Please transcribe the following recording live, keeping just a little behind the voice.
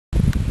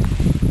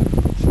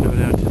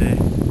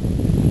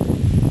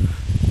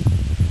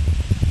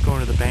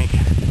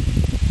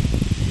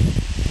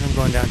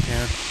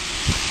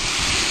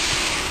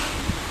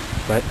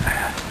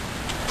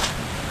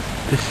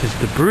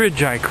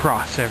bridge I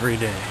cross every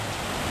day.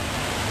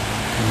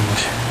 And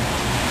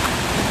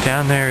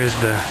down there is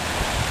the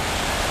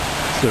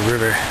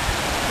river.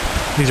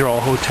 These are all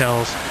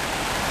hotels.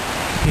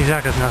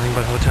 Iizaka is nothing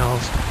but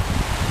hotels.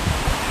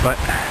 But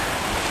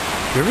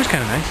the river's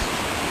kind of nice.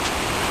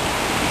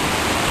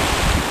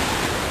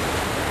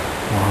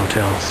 More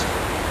hotels.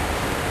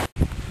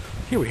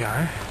 Here we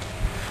are.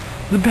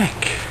 The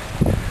bank.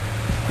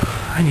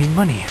 I need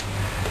money.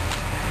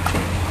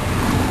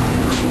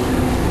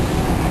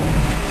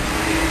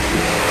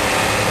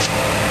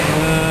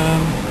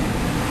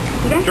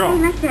 Draw.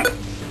 Put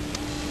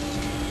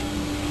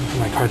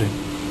my card in.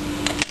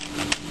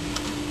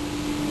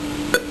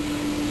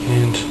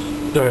 And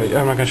alright,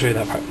 I'm not gonna show you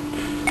that part.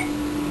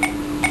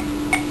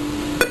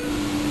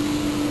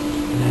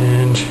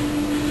 And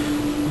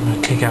I'm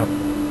gonna take out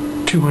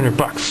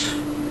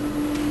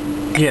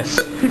 $200. Yes.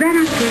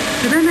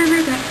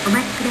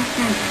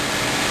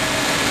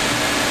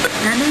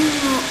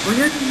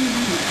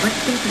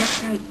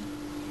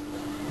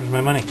 Where's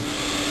my money?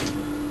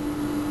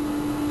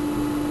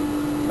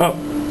 Oh.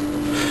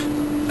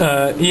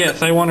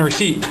 Yes, I want a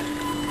receipt.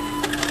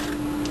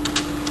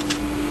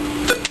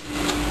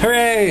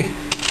 Hooray!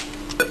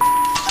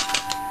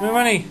 My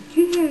money!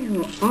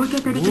 Ooh.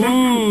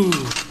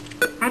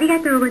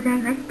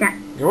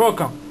 You're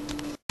welcome.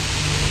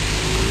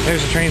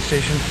 There's the train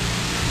station.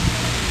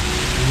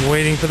 I'm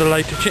waiting for the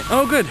light to change.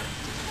 Oh, good!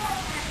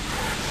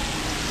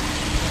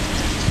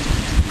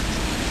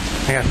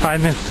 I got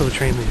 5 minutes till the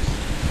train leaves.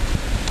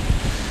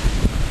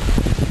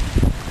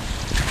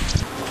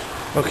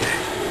 Okay.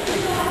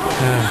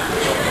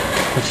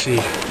 Let's see.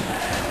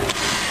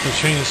 The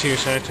train is here,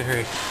 so I have to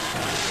hurry.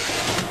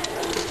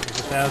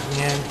 There's 1,000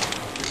 yen.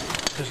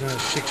 There's another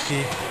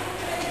 60.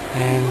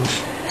 And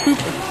boop.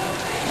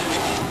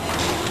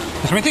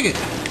 That's my ticket.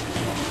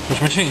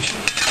 Where's my change?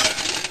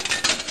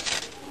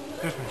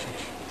 There's my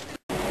change.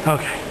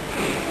 Okay.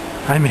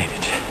 I made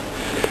it.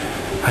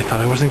 I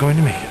thought I wasn't going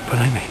to make it, but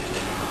I made it.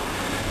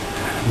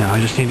 Now I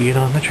just need to get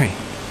on the train.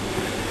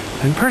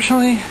 And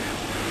personally,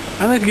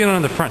 I like to get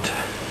on the front.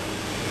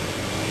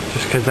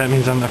 Just because that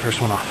means I'm the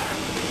first one off.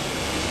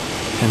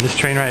 And this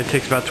train ride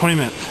takes about 20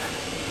 minutes.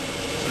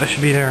 I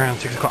should be there around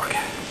 6 o'clock.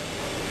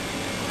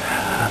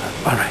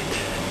 Alright,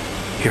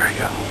 here I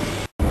go.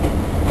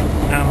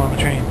 Now I'm on the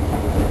train.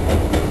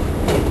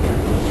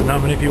 So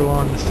not many people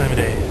on this time of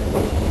day.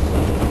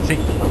 See?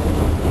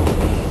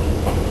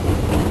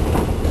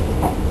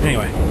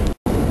 Anyway.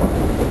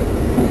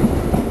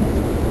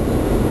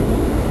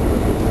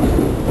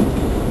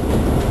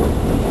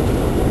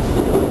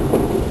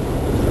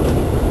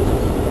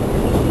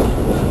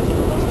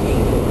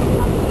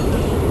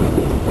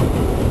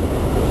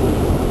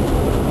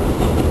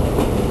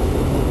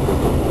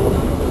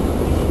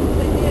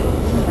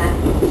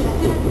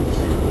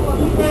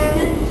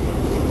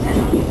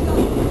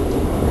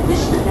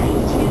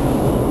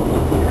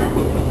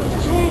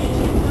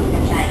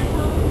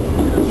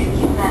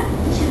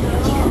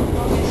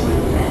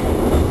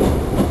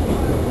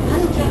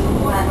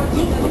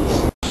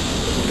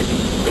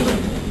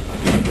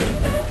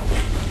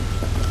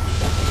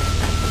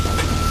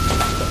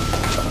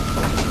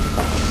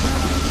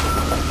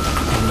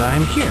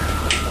 I'm here.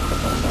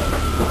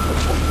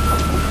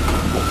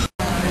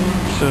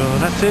 So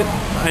that's it.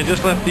 I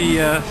just left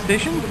the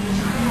station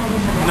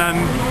and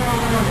I'm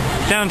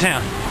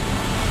downtown.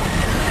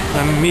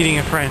 I'm meeting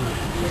a friend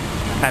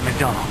at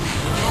McDonald's.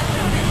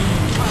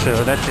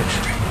 So that's it.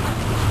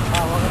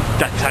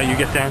 That's how you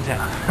get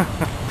downtown.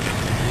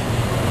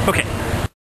 Okay.